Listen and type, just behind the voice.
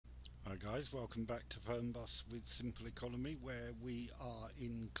Guys, welcome back to Fernbus with Simple Economy, where we are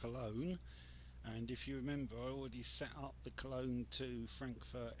in Cologne. And if you remember, I already set up the Cologne to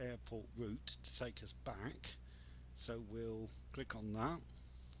Frankfurt airport route to take us back, so we'll click on that.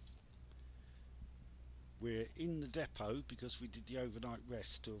 We're in the depot because we did the overnight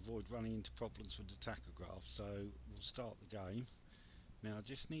rest to avoid running into problems with the tachograph, so we'll start the game. Now I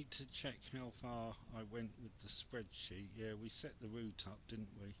just need to check how far I went with the spreadsheet. Yeah, we set the route up, didn't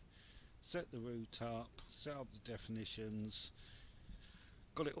we? Set the route up, set up the definitions,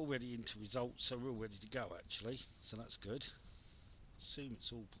 got it already into results, so we're all ready to go actually, so that's good. Assume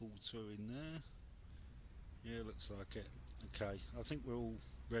it's all pulled through in there. Yeah, looks like it. Okay, I think we're all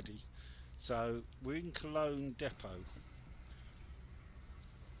ready. So we're in Cologne depot,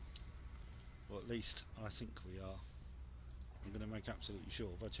 or at least I think we are. I'm going to make absolutely sure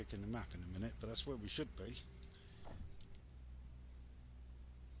by checking the map in a minute, but that's where we should be.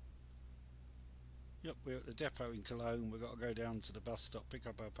 Yep, we're at the depot in Cologne. We've got to go down to the bus stop, pick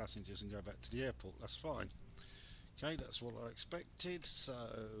up our passengers and go back to the airport. That's fine. Okay, that's what I expected. So,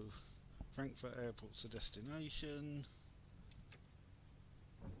 Frankfurt Airport's the destination.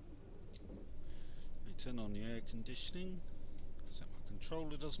 Turn on the air conditioning. So my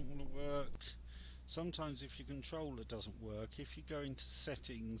controller doesn't want to work. Sometimes if your controller doesn't work, if you go into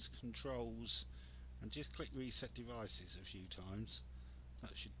settings, controls, and just click reset devices a few times,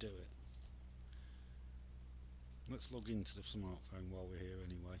 that should do it. Let's log into the smartphone while we're here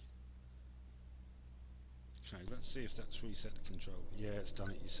anyway. Okay, let's see if that's reset the controller. Yeah, it's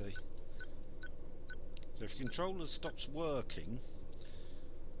done it, you see. So if your controller stops working,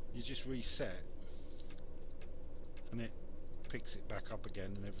 you just reset and it picks it back up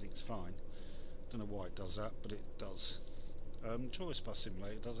again and everything's fine. Don't know why it does that, but it does. Tourist Bus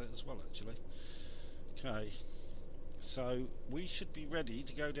Simulator does it as well actually. Okay, so we should be ready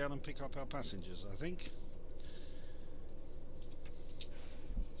to go down and pick up our passengers, I think.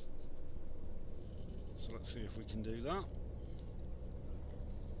 So let's see if we can do that.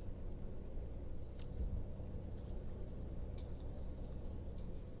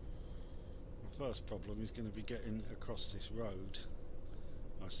 The first problem is going to be getting across this road,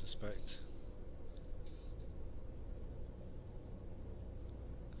 I suspect.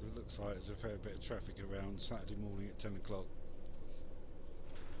 It looks like there's a fair bit of traffic around Saturday morning at 10 o'clock.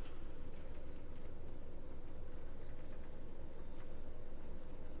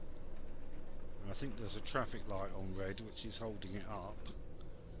 I think there's a traffic light on red which is holding it up.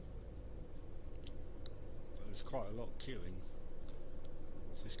 But there's quite a lot queuing.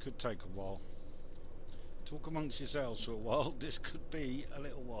 So this could take a while. Talk amongst yourselves for a while. This could be a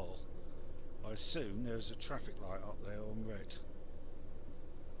little while. I assume there's a traffic light up there on red.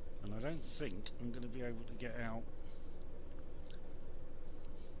 And I don't think I'm going to be able to get out.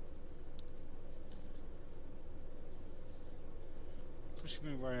 Pushing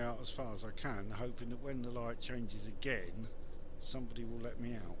my way out as far as I can, hoping that when the light changes again, somebody will let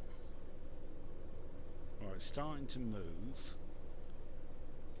me out. Right, it's starting to move.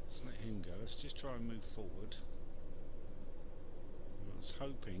 Let's let him go. Let's just try and move forward. I was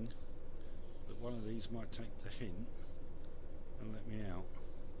hoping that one of these might take the hint and let me out.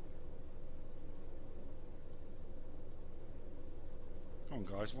 Come on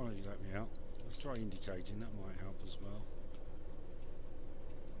guys, why don't you let me out? Let's try indicating, that might help as well.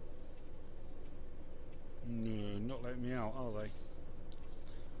 No, not letting me out, are they?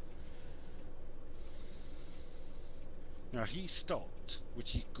 Now he stopped,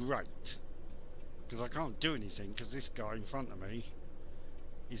 which is great, because I can't do anything because this guy in front of me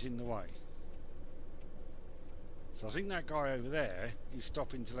is in the way. So I think that guy over there is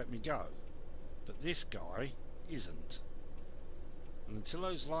stopping to let me go, but this guy isn't. And until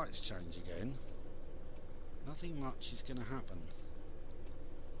those lights change again, nothing much is going to happen.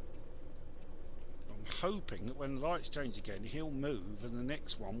 I'm hoping that when the lights change again he'll move and the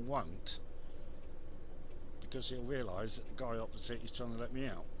next one won't, because he'll realise that the guy opposite is trying to let me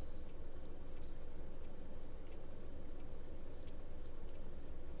out.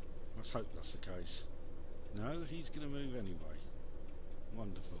 Let's hope that's the case. No, he's going to move anyway.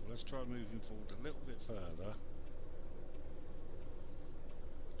 Wonderful. Let's try moving forward a little bit further.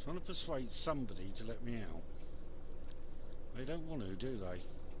 Trying to persuade somebody to let me out. They don't want to, do they?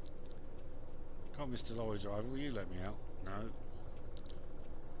 Come on, Mr. Lorry Driver, will you let me out? No.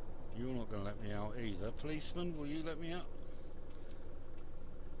 You're not going to let me out either. Policeman, will you let me out?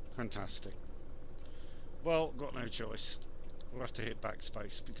 Fantastic. Well, got no choice. We'll have to hit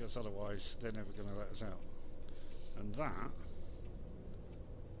backspace because otherwise they're never going to let us out. And that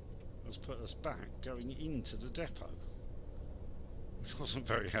has put us back going into the depot. Which wasn't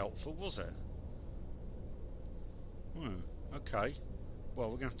very helpful, was it? Okay. Well,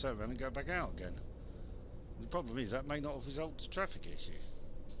 we're going to have to turn around and go back out again. The problem is that may not have resolved the traffic issue.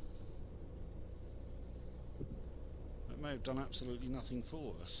 That may have done absolutely nothing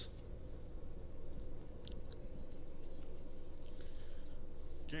for us.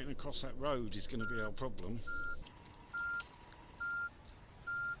 Getting across that road is going to be our problem.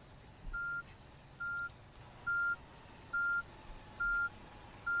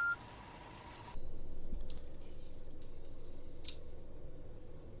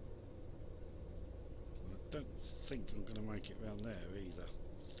 I don't think I'm going to make it round there either.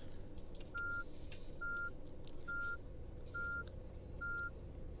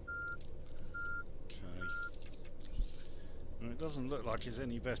 Okay. Well, it doesn't look like it's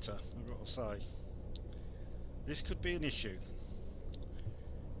any better, I've got to say. This could be an issue.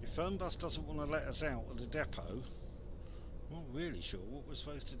 If Fernbus doesn't want to let us out of the depot, I'm not really sure what we're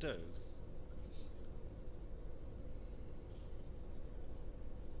supposed to do.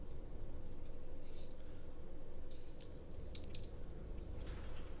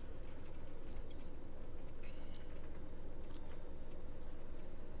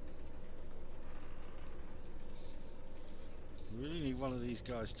 We really need one of these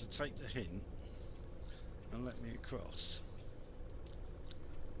guys to take the hint and let me across.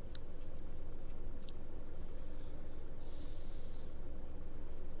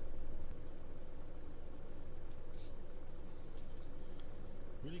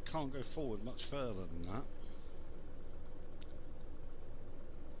 Really can't go forward much further than that.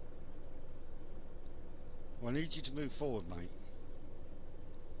 Well, I need you to move forward, mate.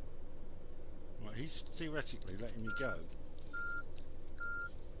 Right, he's theoretically letting me go.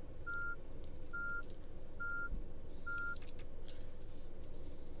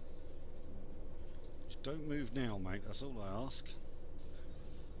 Just don't move now, mate, that's all I ask.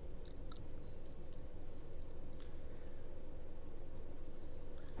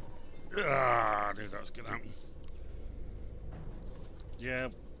 I knew that was going to happen. Yeah,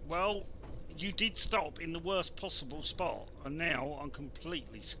 well, you did stop in the worst possible spot, and now I'm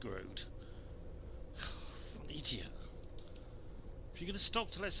completely screwed. What an idiot. If you're going to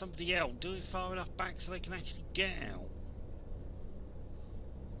stop to let somebody out, do it far enough back so they can actually get out.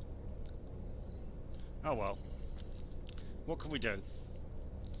 Oh well. What can we do?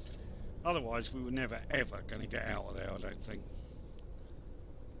 Otherwise, we were never ever going to get out of there, I don't think.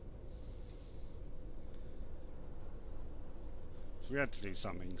 We had to do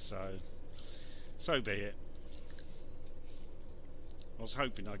something, so be it. I was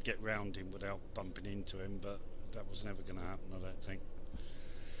hoping I'd get round him without bumping into him, but that was never going to happen, I don't think.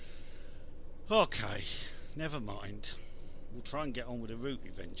 Okay, never mind. We'll try and get on with the route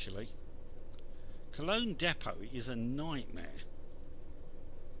eventually. Cologne Depot is a nightmare.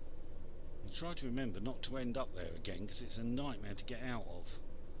 I'll try to remember not to end up there again, because it's a nightmare to get out of.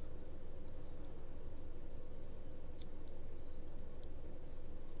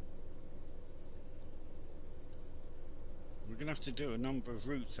 We're going to have to do a number of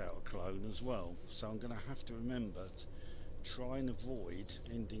routes out of Cologne as well, so I'm going to have to remember to try and avoid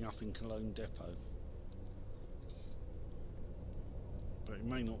ending up in Cologne Depot. But it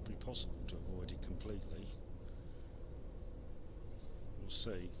may not be possible to avoid it completely. We'll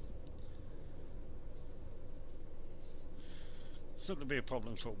see. It's not going to be a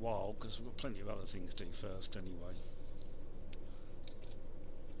problem for a while, because we've got plenty of other things to do first anyway.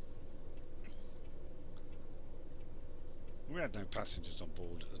 We had no passengers on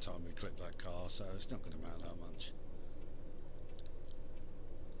board at the time we clipped that car, so it's not going to matter that much.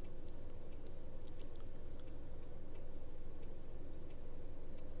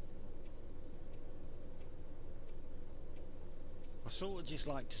 I sort of just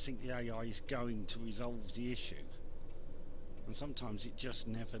like to think the AI is going to resolve the issue, and sometimes it just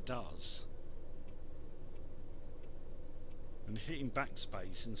never does. And hitting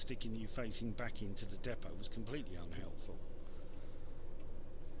backspace and sticking you facing back into the depot was completely unhelpful.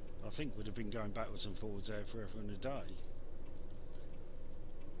 I think we'd have been going backwards and forwards there forever and a day.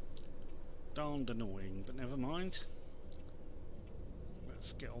 Darned annoying, but never mind.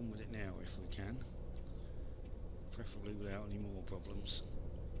 Let's get on with it now if we can. Preferably without any more problems.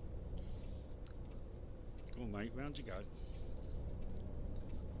 Go on, mate, round you go.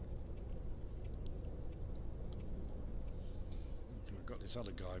 I've got this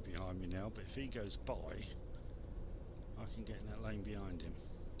other guy behind me now, but if he goes by, I can get in that lane behind him.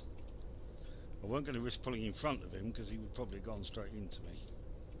 I weren't going to risk pulling in front of him because he would probably have gone straight into me.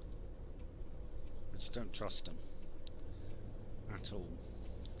 I just don't trust him at all.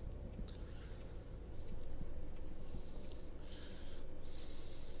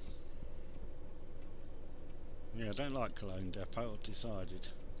 Yeah, I don't like Cologne Depot, I've decided.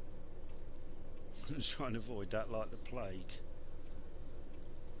 I'm trying to avoid that like the plague.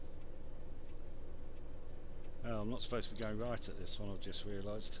 Oh, I'm not supposed to be going right at this one, I've just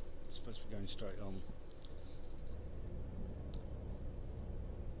realised. I'm supposed to be going straight on.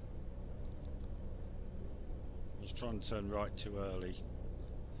 I was trying to turn right too early.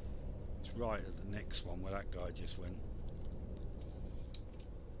 It's right at the next one where that guy just went.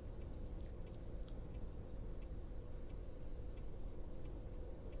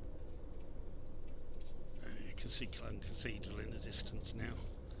 You can see Cologne Cathedral in the distance now.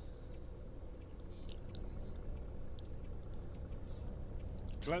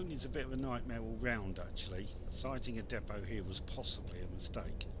 Cologne is a bit of a nightmare all round actually. Siting a depot here was possibly a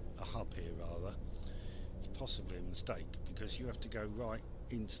mistake. A hub here rather. It's possibly a mistake because you have to go right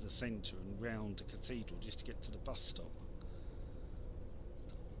into the centre and round the cathedral just to get to the bus stop.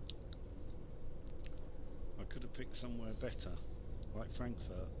 I could have picked somewhere better, like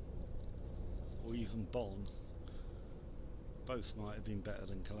Frankfurt or even Bonn. Both might have been better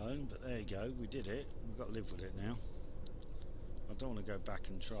than Cologne, but there you go, we did it. We've got to live with it now. I don't want to go back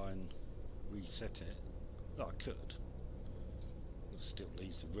and try and reset it. Though I could. It still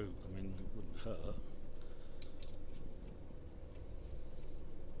leaves the route, I mean, it wouldn't hurt.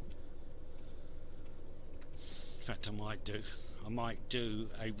 In fact, I might do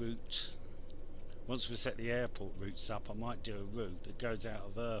a route. Once we set the airport routes up, I might do a route that goes out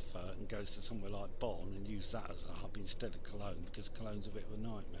of Erfurt and goes to somewhere like Bonn and use that as a hub instead of Cologne, because Cologne's a bit of a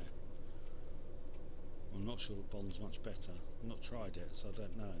nightmare. I'm not sure that Bonn's much better. I've not tried it, so I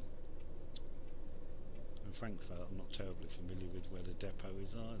don't know. And Frankfurt, I'm not terribly familiar with where the depot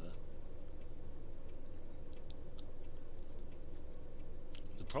is either.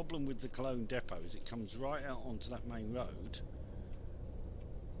 The problem with the Cologne depot is it comes right out onto that main road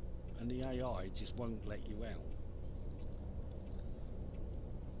and the AI just won't let you out.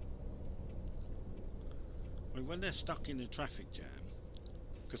 I mean, when they're stuck in a traffic jam,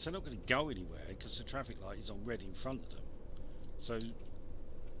 because they're not going to go anywhere because the traffic light is on red in front of them, so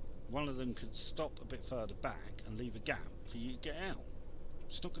one of them could stop a bit further back and leave a gap for you to get out.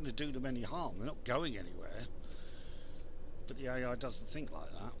 It's not going to do them any harm, they're not going anywhere, but the AI doesn't think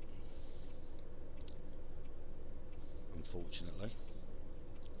like that, unfortunately.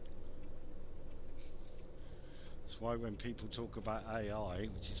 That's why when people talk about AI,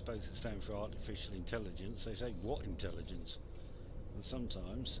 which is supposed to stand for artificial intelligence, they say, what intelligence? And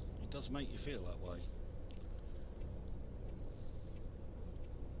sometimes it does make you feel that way.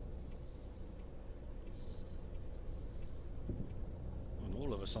 And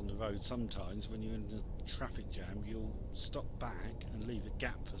all of us on the road, sometimes when you're in a traffic jam, you'll stop back and leave a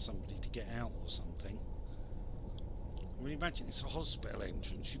gap for somebody to get out or something. I mean, imagine it's a hospital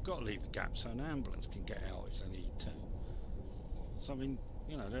entrance, you've got to leave a gap so an ambulance can get out if they need to. So I mean,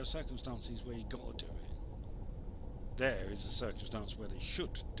 you know, there are circumstances where you've got to do it. There is a circumstance where they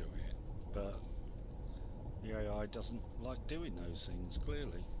should do it, but the AI doesn't like doing those things,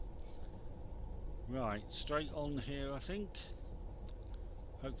 clearly. Right, straight on here I think.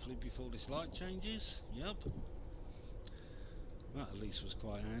 Hopefully before this light changes. Yep. That at least was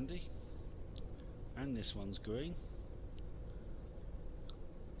quite handy. And this one's green.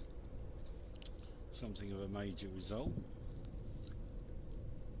 Something of a major result.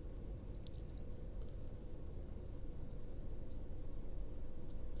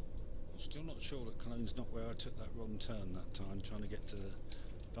 Still not sure that Cologne's not where I took that wrong turn that time, trying to get to the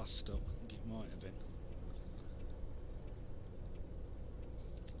bus stop. I think it might have been.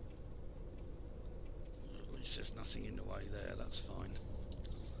 At least there's nothing in the way there, that's fine.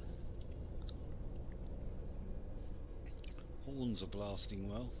 Horns are blasting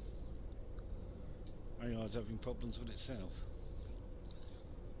well. AI's having problems with itself.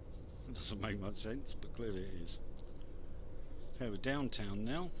 It doesn't make much sense, but clearly it is. Okay, we're downtown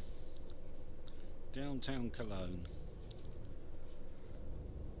now. Downtown Cologne.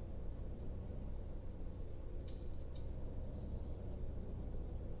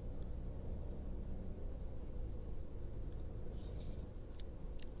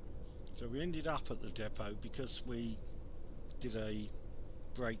 So we ended up at the depot because we did a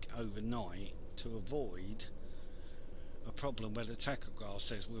break overnight to avoid a problem where the tachograph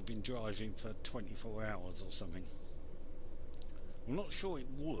says we've been driving for 24 hours or something. I'm not sure it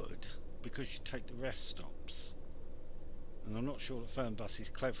would, because you take the rest stops, and I'm not sure that Fernbus is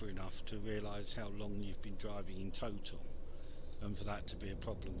clever enough to realise how long you've been driving in total and for that to be a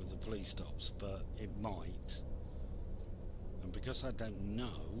problem with the police stops, but it might. And because I don't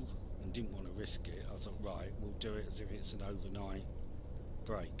know and didn't want to risk it, I thought, right, we'll do it as if it's an overnight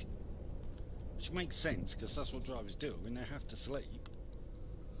break. which makes sense because that's what drivers do. I mean, they have to sleep.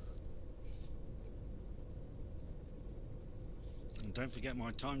 And don't forget, my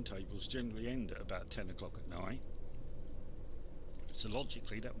timetables generally end at about 10 o'clock at night. So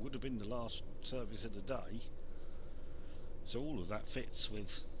logically, that would have been the last service of the day. So all of that fits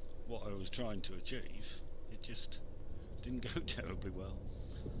with what I was trying to achieve. It just didn't go terribly well.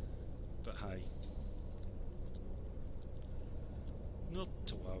 But hey, not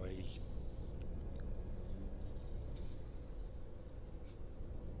to worry.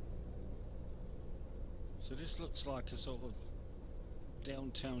 So this looks like a sort of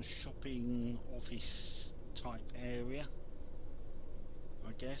downtown shopping office type area,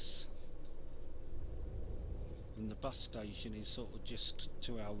 I guess. And the bus station is sort of just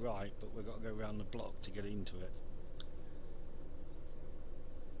to our right, but we've got to go around the block to get into it.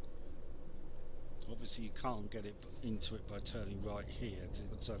 Obviously you can't get it into it by turning right here, because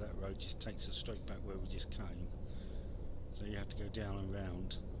it looks like that road just takes us straight back where we just came. So you have to go down and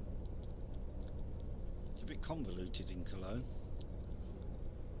round. It's a bit convoluted in Cologne.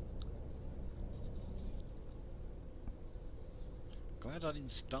 Glad I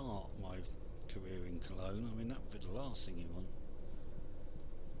didn't start my career in Cologne. I mean, that would be the last thing you want.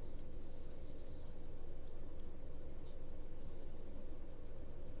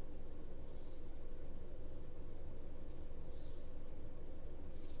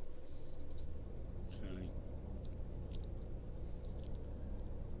 Okay.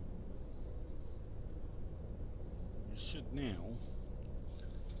 You should now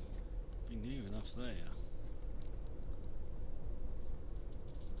be near enough there.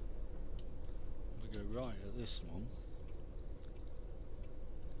 Go right at this one.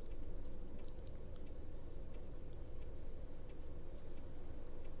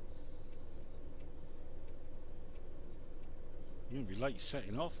 You're going to be late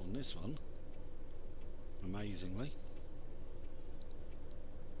setting off on this one, amazingly.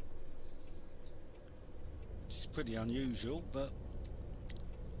 Which is pretty unusual, but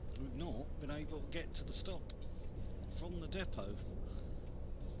we've not been able to get to the stop from the depot.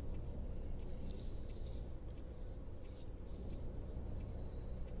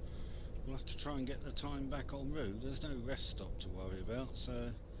 We'll have to try and get the time back en route. There's no rest stop to worry about, so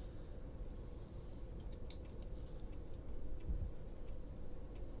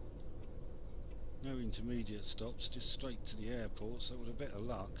no intermediate stops, just straight to the airport. So with a bit of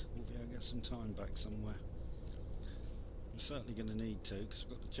luck we'll be able to get some time back somewhere. We're certainly going to need to, because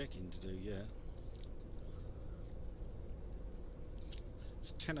we've got the check-in to do yet.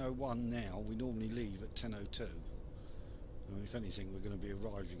 It's 10:01 now. We normally leave at 10:02. I mean, if anything, we're going to be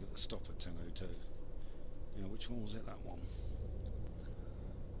arriving at the stop at 10:02. You know, which one was it? That one.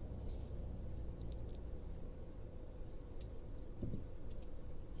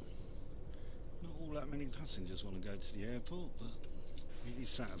 Not all that many passengers want to go to the airport, but it is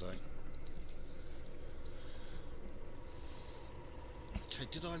Saturday. Okay,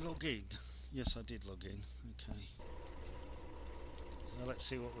 did I log in? Yes, I did log in. Okay. So let's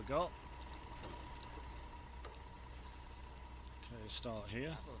see what we got. Okay, start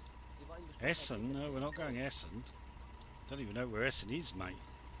here. Essen? No, we're not going Essen. Don't even know where Essen is, mate.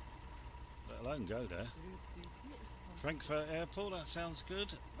 Let alone go there. Frankfurt Airport, that sounds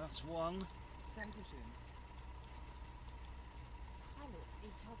good. That's one.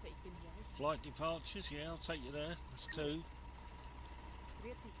 Flight departures, yeah, I'll take you there. That's two.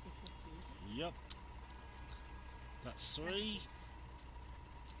 Yup. That's three.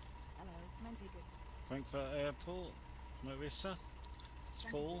 Frankfurt Airport. Marissa, it's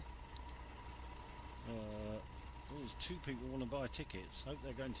four. Oh, there's two people want to buy tickets. Hope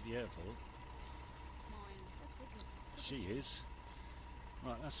they're going to the airport. She is.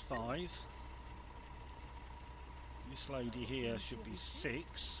 Right, that's five. This lady here should be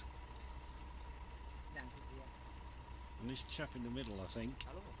six. And this chap in the middle, I think.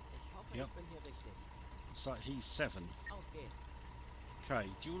 Yep. Looks like he's seven. Okay,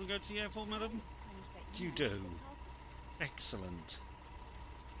 do you want to go to the airport, madam? You do. Excellent.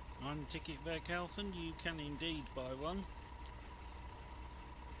 Ein Ticket verkaufen, you can indeed buy one.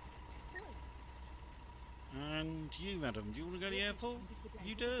 And you, madam, do you want to go to the airport?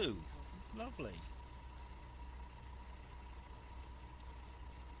 You do. Lovely.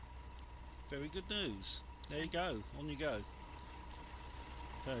 Very good news. There you go, on you go.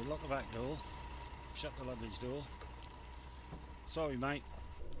 Okay, lock the back door. Shut the luggage door. Sorry, mate.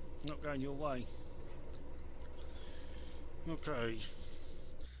 Not going your way. Okay,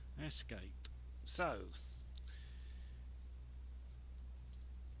 escape. So,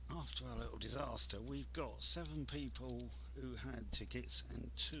 after our little disaster, we've got 7 people who had tickets and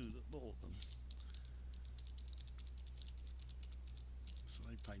 2 that bought them.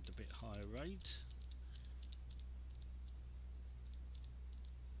 paid a bit higher rate,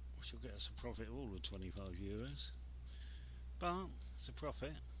 which will get us a profit all of €25, but it's a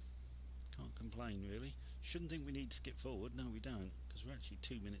profit, can't complain really. Shouldn't think we need to skip forward, no we don't, because we're actually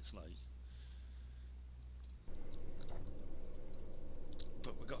 2 minutes late.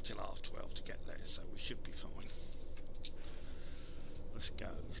 But we've got till half 12 to get there, so we should be fine. Let's go,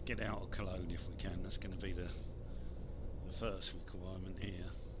 let's get out of Cologne if we can. That's going to be the first requirement here.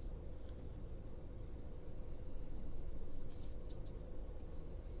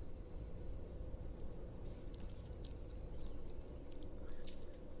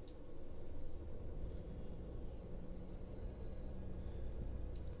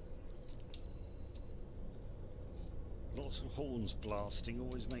 Lots of horns blasting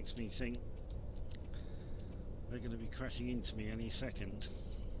always makes me think they're going to be crashing into me any second.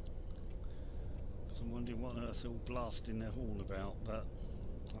 So I'm wondering what on earth they're all blasting their horn about, but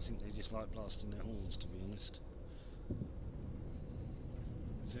I think they just like blasting their horns, to be honest.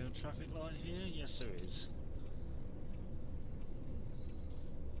 Is there a traffic light here? Yes there is.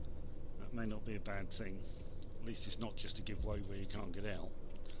 That may not be a bad thing. At least it's not just a giveaway where you can't get out.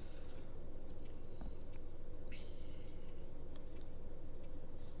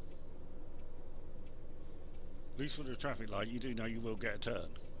 At least for the traffic light, you do know you will get a turn.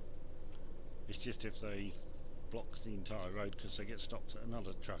 It's just if they block the entire road because they get stopped at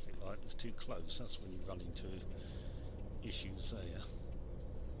another traffic light that's too close, that's when you run into issues there.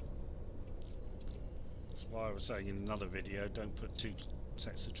 That's why I was saying in another video, don't put two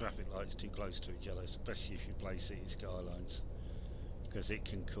sets of traffic lights too close to each other, especially if you play City Skylines, because it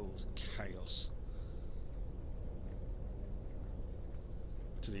can cause chaos.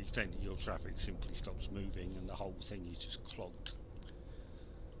 To the extent that your traffic simply stops moving and the whole thing is just clogged.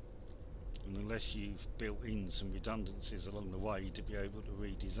 And unless you've built in some redundancies along the way to be able to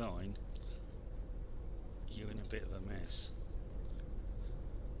redesign, you're in a bit of a mess.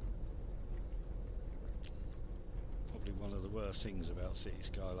 Probably one of the worst things about City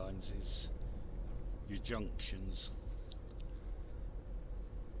Skylines is your junctions.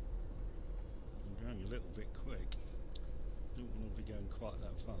 I'm going a little bit quick. Don't want to be going quite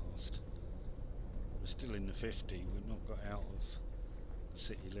that fast. We're still in the 50, we've not got out of the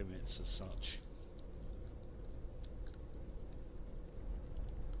city limits as such.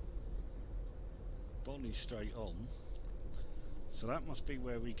 Bonnie's straight on, so that must be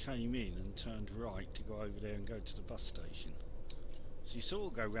where we came in and turned right to go over there and go to the bus station. So you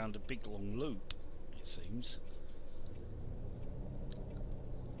sort of go round a big long loop, it seems.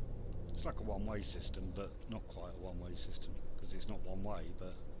 It's like a one-way system, but not quite a one-way system, because it's not one way,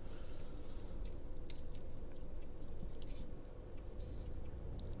 but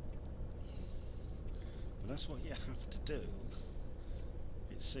that's what you have to do,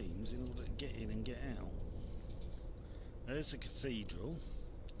 it seems, in order to get in and get out. There's the cathedral.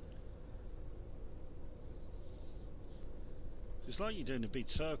 It's like you're doing a big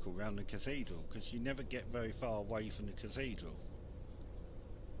circle around the cathedral, because you never get very far away from the cathedral.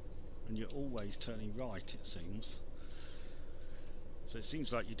 And you're always turning right, it seems. So it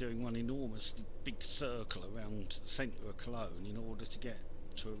seems like you're doing one enormous big circle around the centre of Cologne in order to get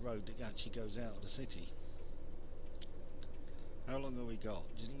to a road that actually goes out of the city. How long have we got?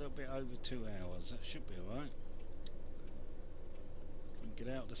 Just a little bit over 2 hours. That should be alright. If we can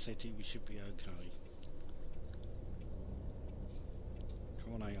get out of the city, we should be okay.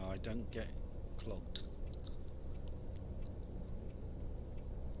 Come on AI, don't get clogged.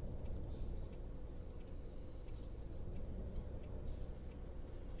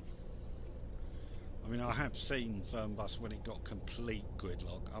 I mean, I have seen Fernbus when it got complete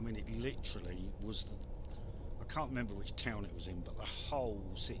gridlock. I mean, it literally was the, I can't remember which town it was in, but the whole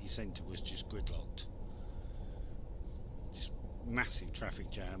city centre was just gridlocked. Just massive traffic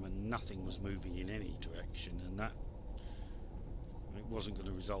jam and nothing was moving in any direction, and that, it wasn't going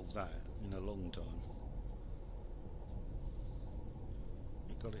to resolve that in a long time.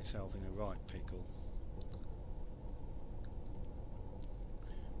 It got itself in a right pickle.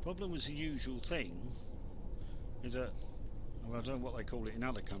 Problem was the usual thing, is that, well, I don't know what they call it in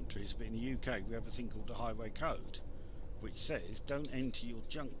other countries, but in the UK we have a thing called the highway code, which says don't enter your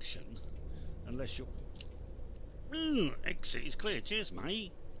junction unless your exit is clear. Cheers,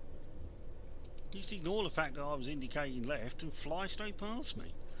 mate. Just ignore the fact that I was indicating left and fly straight past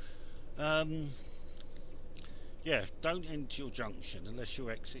me. Yeah, don't enter your junction unless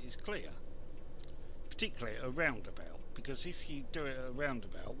your exit is clear, particularly at a roundabout. Because if you do it at a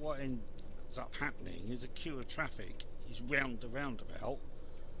roundabout, what ends up happening is a queue of traffic is round the roundabout,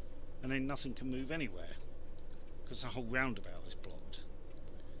 and then nothing can move anywhere because the whole roundabout is blocked.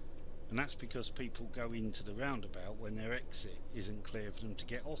 And that's because people go into the roundabout when their exit isn't clear for them to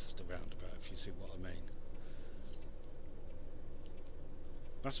get off the roundabout, if you see what I mean.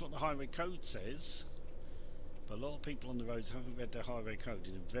 That's what the highway code says, but a lot of people on the roads haven't read their highway code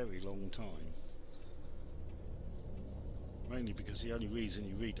in a very long time. Mainly because the only reason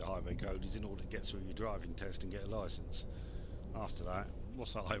you read the highway code is in order to get through your driving test and get a licence. After that,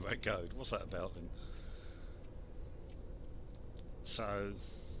 what's the highway code? What's that about then? So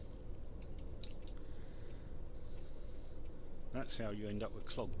that's how you end up with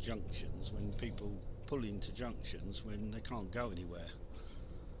clogged junctions, when people pull into junctions when they can't go anywhere,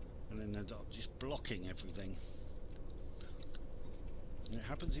 and then they end up just blocking everything. And it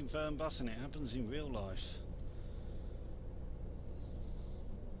happens in Fernbus and it happens in real life.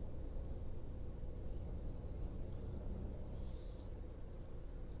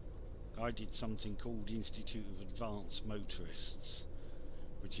 I did something called Institute of Advanced Motorists,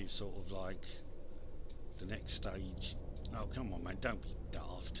 which is sort of like the next stage. Oh, come on, man, don't be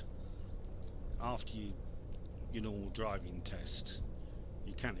daft. After your normal driving test,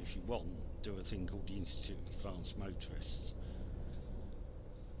 you can, if you want, do a thing called the Institute of Advanced Motorists.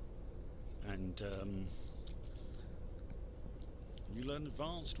 And you learn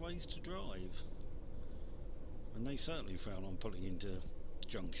advanced ways to drive. And they certainly frown on pulling into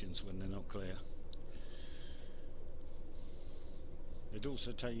junctions when they're not clear. They'd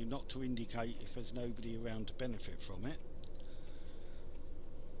also tell you not to indicate if there's nobody around to benefit from it.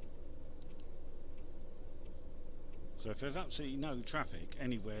 So if there's absolutely no traffic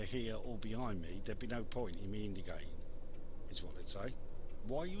anywhere here or behind me, there'd be no point in me indicating, is what they'd say.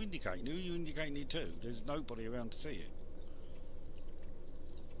 Why are you indicating? Who are you indicating it to? There's nobody around to see it.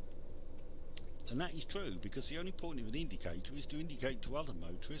 And that is true, because the only point of an indicator is to indicate to other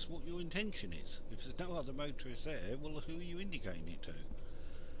motorists what your intention is. If there's no other motorists there, well, who are you indicating it to?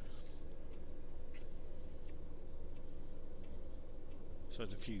 So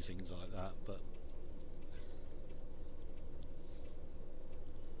there's a few things like that, but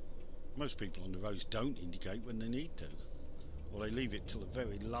most people on the roads don't indicate when they need to, or they leave it till the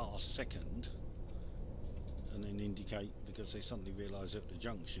very last second and then indicate because they suddenly realise at the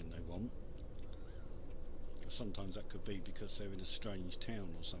junction they want. Sometimes that could be because they're in a strange town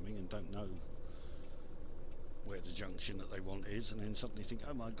or something and don't know where the junction that they want is, and then suddenly think,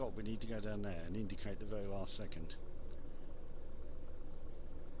 oh my god, we need to go down there, and indicate the very last second.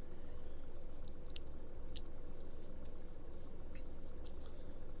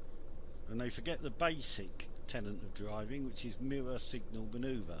 And they forget the basic tenet of driving, which is mirror, signal,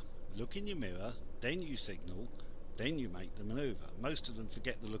 manoeuvre. Look in your mirror, then you signal, then you make the manoeuvre. Most of them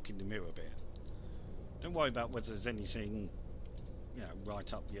forget the look in the mirror bit. Don't worry about whether there's anything, you know,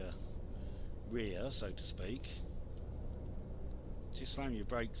 right up your rear, so to speak. Just slam your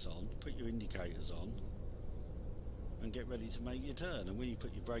brakes on, put your indicators on, and get ready to make your turn. And when you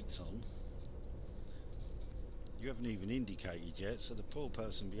put your brakes on, you haven't even indicated yet, so the poor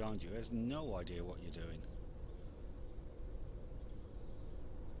person behind you has no idea what you're doing.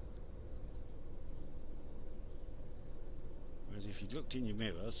 Whereas if you'd looked in your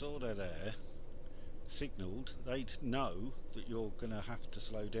mirror, saw they're there, signalled, they'd know that you're going to have to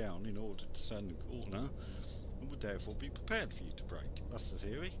slow down in order to turn the corner, and would therefore be prepared for you to brake. That's the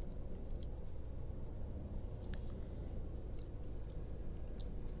theory.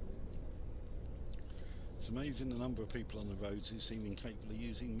 It's amazing the number of people on the roads who seem incapable of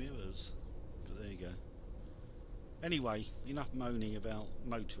using mirrors, but there you go. Anyway, enough moaning about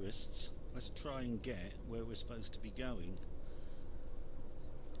motorists. Let's try and get where we're supposed to be going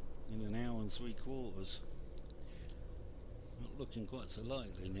in an hour and 3/4. Not looking quite so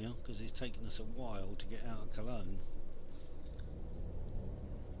likely now, because it's taken us a while to get out of Cologne.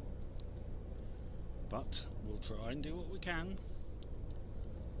 But we'll try and do what we can.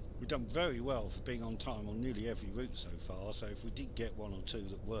 We've done very well for being on time on nearly every route so far, so if we did get one or two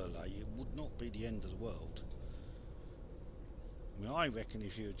that were late, it would not be the end of the world. I mean, I reckon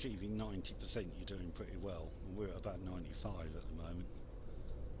if you're achieving 90%, you're doing pretty well, and we're at about 95 at the moment.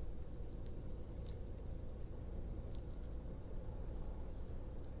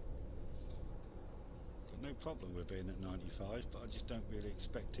 No problem with being at 95, but I just don't really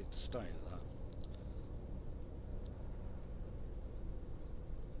expect it to stay at that.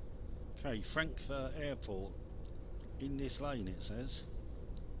 Okay, Frankfurt Airport, in this lane it says.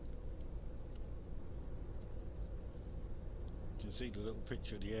 You can see the little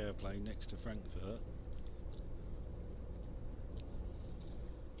picture of the airplane next to Frankfurt.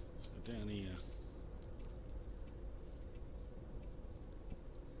 So down here.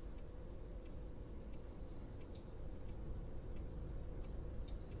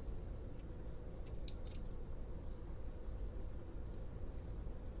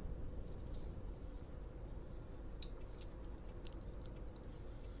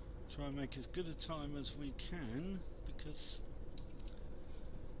 Try and make as good a time as we can, because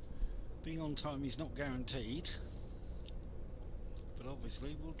being on time is not guaranteed, but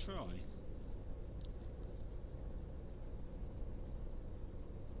obviously we'll try.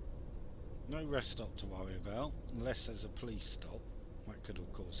 No rest stop to worry about, unless there's a police stop. That could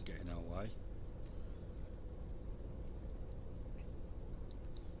of course get in our way.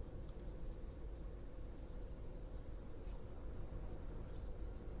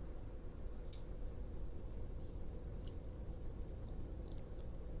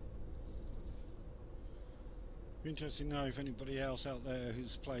 Interesting to know if anybody else out there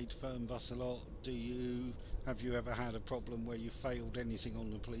who's played Fernbus a lot, have you ever had a problem where you failed anything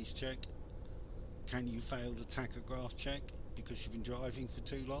on the police check? Can you fail the tachograph check because you've been driving for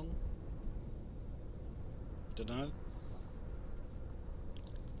too long? Dunno.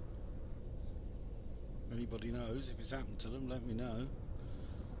 Anybody knows? If it's happened to them, let me know.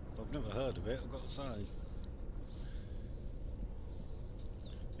 But I've never heard of it, I've got to say.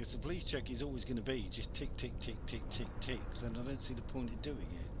 If the police check is always going to be just tick, tick, tick, tick, tick, tick, then I don't see the point of doing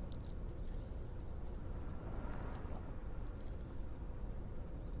it.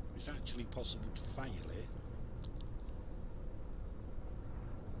 It's actually possible to fail it.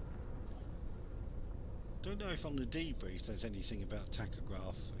 Don't know if on the debrief there's anything about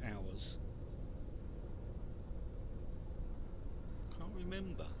tachograph hours. Can't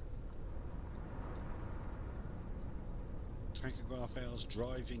remember. Tachograph hours,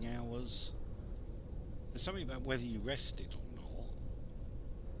 driving hours. There's something about whether you rested or not,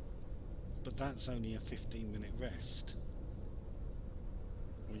 but that's only a 15-minute rest.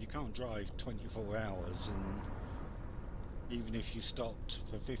 Well, you can't drive 24 hours, and even if you stopped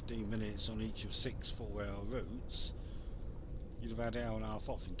for 15 minutes on each of 6 4-hour routes, you'd have had an hour and a half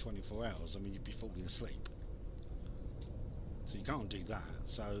off in 24 hours. I mean, you'd be falling asleep. So you can't do that.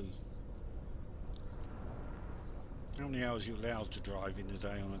 So how many hours are you allowed to drive in a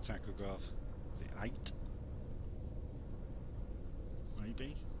day on a tachograph? Is it 8?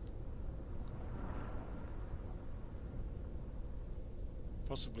 Maybe?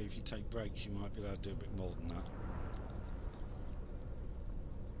 Possibly if you take breaks you might be able to do a bit more than that.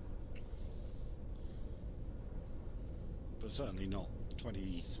 But certainly not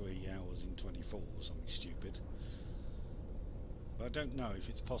 23 hours in 24 or something stupid. But I don't know if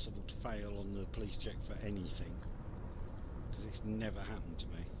it's possible to fail on the police check for anything, because it's never happened to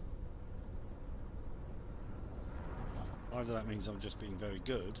me. Either that means I'm just being very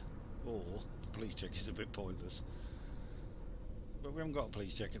good, or the police check is a bit pointless. But we haven't got a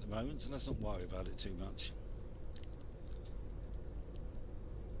police check at the moment, so let's not worry about it too much.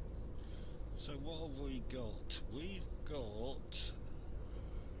 So what have we got? We've got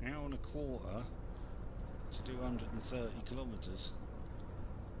an hour and a quarter to do 130 kilometres.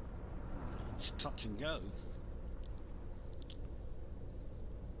 It's touch and go.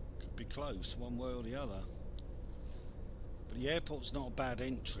 Could be close one way or the other. But the airport's not a bad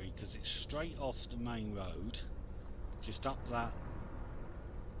entry because it's straight off the main road, just up that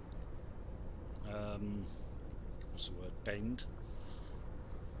what's the word, bend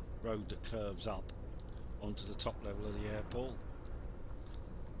road that curves up onto the top level of the airport.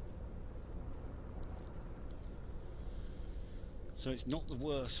 So it's not the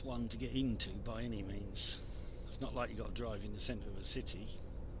worst one to get into by any means. It's not like you've got to drive in the centre of a city,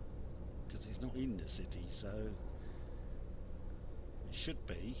 because it's not in the city, so it should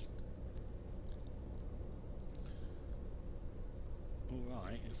be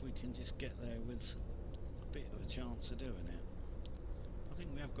alright if we can just get there with a bit of a chance of doing it. I think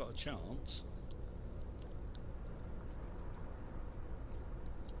we have got a chance.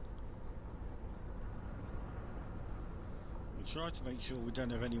 We'll try to make sure we don't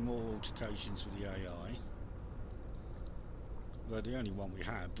have any more altercations with the AI. Well, the only one we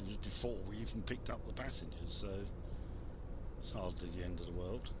had was before we even picked up the passengers, so it's hardly the end of the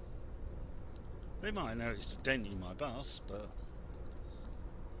world. They might have noticed a dent in my bus, but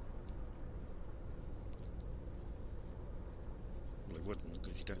well, they wouldn't,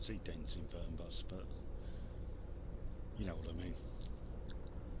 because you don't see dents in Fernbus, but you know what I mean.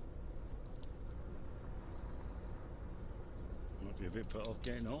 Might be a bit put off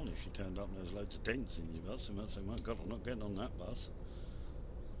getting on if you turned up and there's loads of dents in your bus. They might say, "My God, I'm not getting on that bus."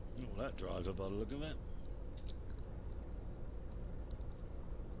 Not that driver by the look of it.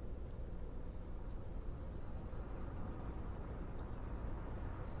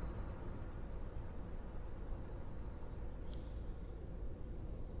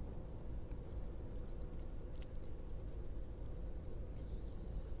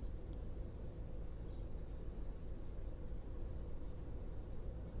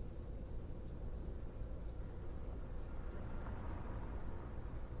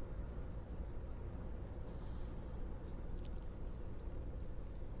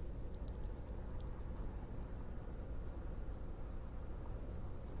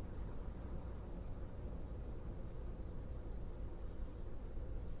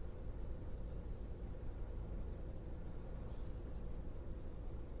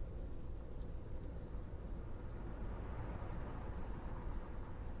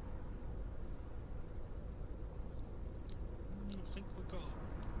 think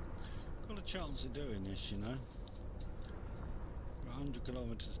we've got a chance of doing this, you know. Got 100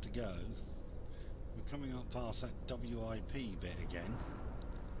 kilometres to go. We're coming up past that WIP bit again.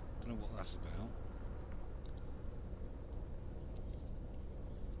 Don't know what that's about.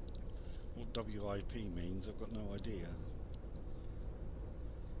 What WIP means, I've got no idea.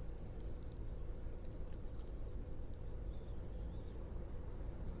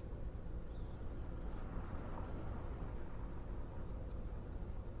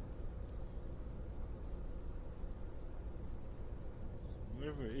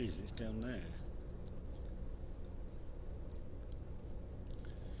 Wherever it is, it's down there.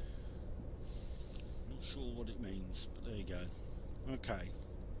 Not sure what it means, but there you go. Okay.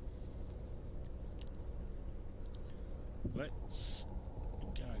 Let's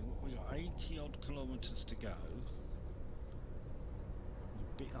go. We've got 80 odd kilometres to go.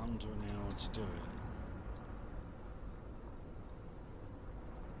 A bit under an hour to do it.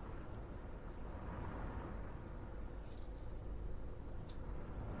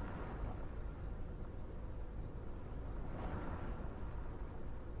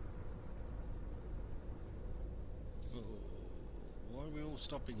 Why are we all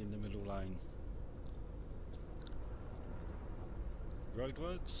stopping in the middle lane?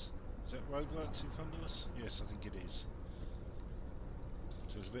 Roadworks? Is that roadworks in front of us? Yes, I think it is.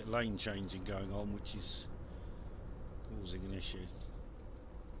 So there's a bit of lane changing going on, which is causing an issue.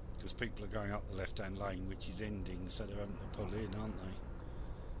 Because people are going up the left-hand lane, which is ending, so they're having to pull in, aren't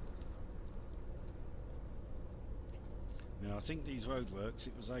they? Now, I think these roadworks,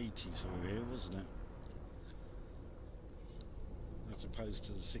 it was 80 through here, wasn't it? As opposed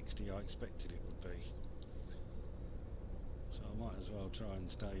to the 60 I expected it would be. So I might as well try and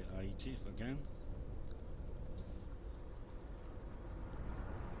stay at 80 if I can.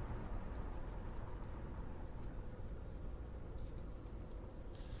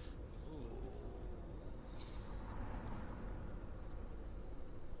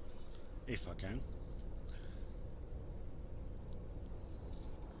 If I can.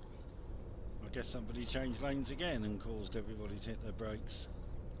 I guess somebody changed lanes again and caused everybody to hit their brakes.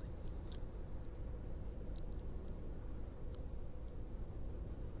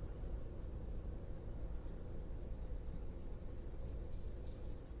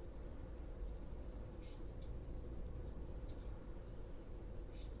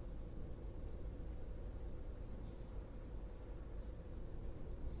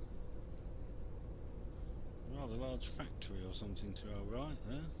 Rather large factory or something to our right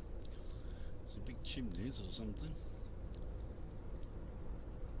there. There's a big chimneys or something.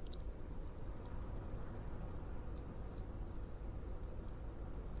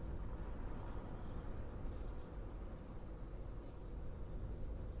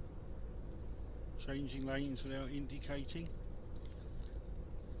 Changing lanes without indicating.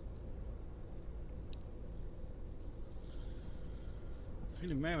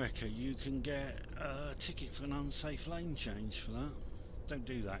 In America you can get a ticket for an unsafe lane change for that. Don't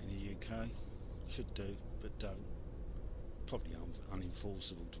do that in the UK. Should do, but don't. Probably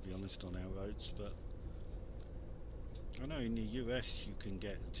unenforceable, to be honest, on our roads, but I know in the US you can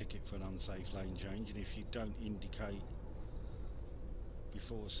get a ticket for an unsafe lane change, and if you don't indicate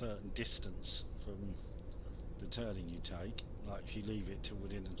before a certain distance from the turning you take, like if you leave it to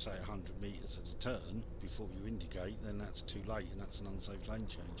within, say, 100 metres of the turn before you indicate, then that's too late and that's an unsafe lane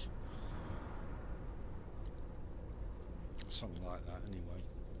change. Something like that anyway.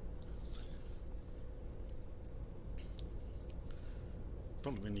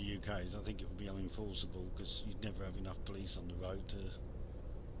 Problem in the UK is I think it would be unenforceable because you'd never have enough police on the road to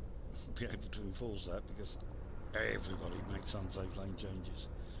be able to enforce that, because everybody makes unsafe lane changes.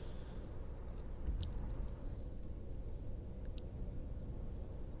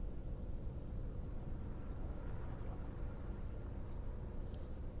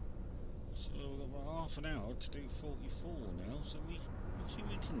 So we've got about half an hour to do 44 now, so we think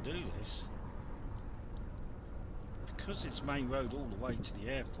we can do this. Because it's main road all the way to the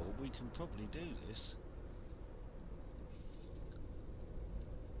airport, we can probably do this.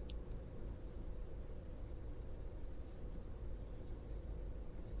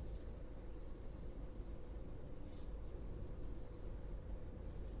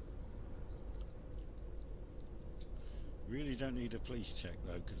 Really don't need a police check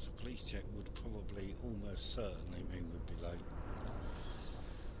though, because a police check would probably almost certainly mean we'd be late.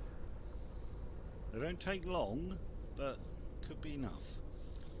 They don't take long, but could be enough.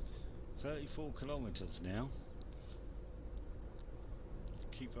 34 kilometres now.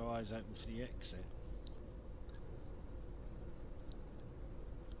 Keep our eyes open for the exit.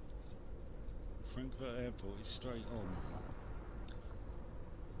 Frankfurt Airport is straight on.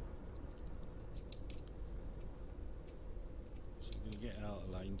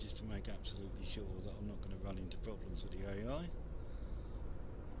 checking just to make absolutely sure that I'm not going to run into problems with the AI.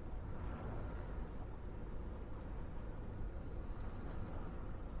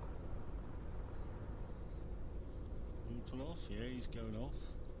 Pull off, yeah, he's going off.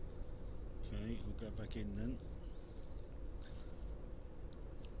 Okay, I'll go back in then.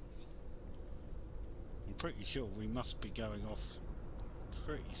 I'm pretty sure we must be going off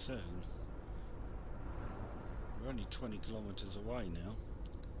pretty soon. We're only 20 kilometres away now.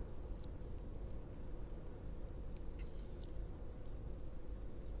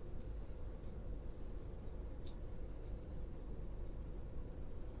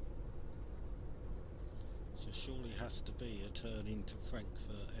 So surely has to be a turn into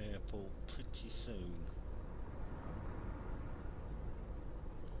Frankfurt Airport pretty soon.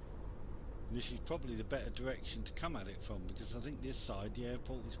 This is probably the better direction to come at it from, because I think this side, the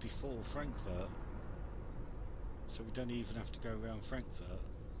airport, is before Frankfurt. So we don't even have to go around Frankfurt,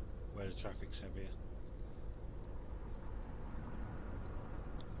 where the traffic's heavier.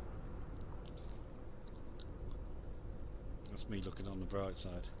 That's me looking on the bright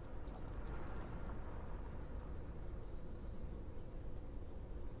side.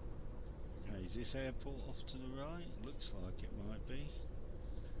 Okay, is this airport off to the right? Looks like it might be.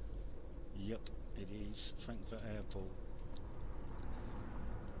 Yep, it is Frankfurt Airport.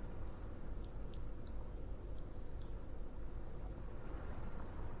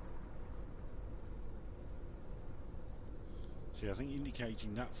 See, I think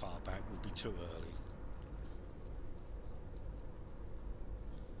indicating that far back would be too early.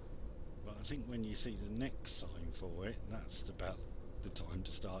 But I think when you see the next sign for it, that's about the time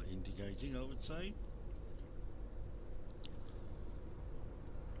to start indicating, I would say.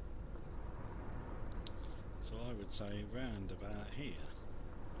 So I would say round about here.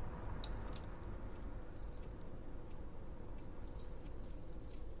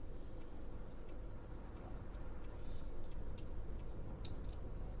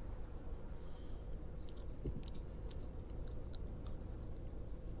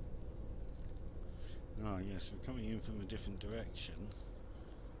 Ah yes, we're coming in from a different direction.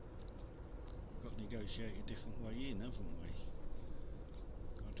 We've got to negotiate a different way in, haven't we?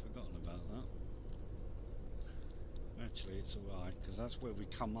 I'd forgotten about that. Actually, it's alright, because that's where we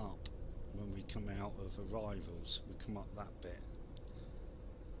come up when we come out of arrivals. We come up that bit.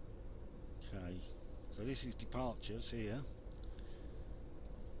 Okay, so this is departures here.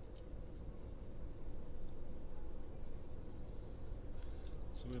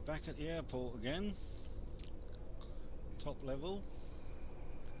 So we're back at the airport again. Top level.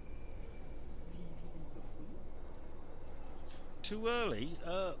 Too early?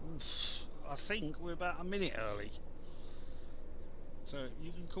 I think we're about a minute early. So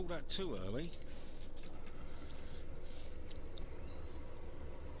you can call that too early.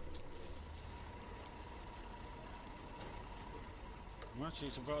 I'm actually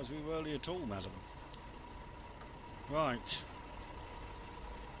surprised we were early at all, madam. Right.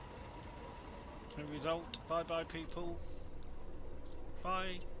 The result. Bye bye, people.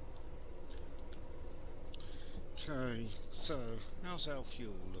 Bye. Okay, so how's our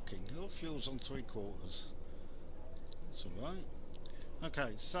fuel looking? Our fuel's on 3/4. That's alright.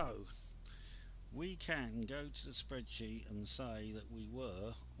 Okay, so we can go to the spreadsheet and say that we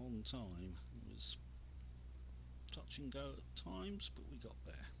were on time. It was touch and go at times, but we got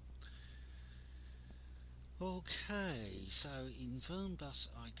there. Okay, so in Fernbus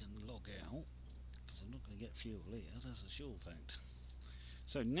I can log out, because I'm not going to get fuel here, that's a sure fact.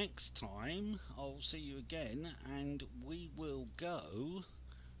 So next time I'll see you again, and we will go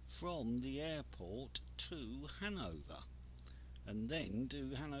from the airport to Hanover, and then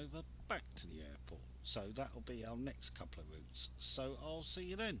do Hanover back to the airport. So that'll be our next couple of routes. So I'll see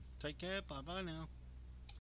you then. Take care, bye bye now.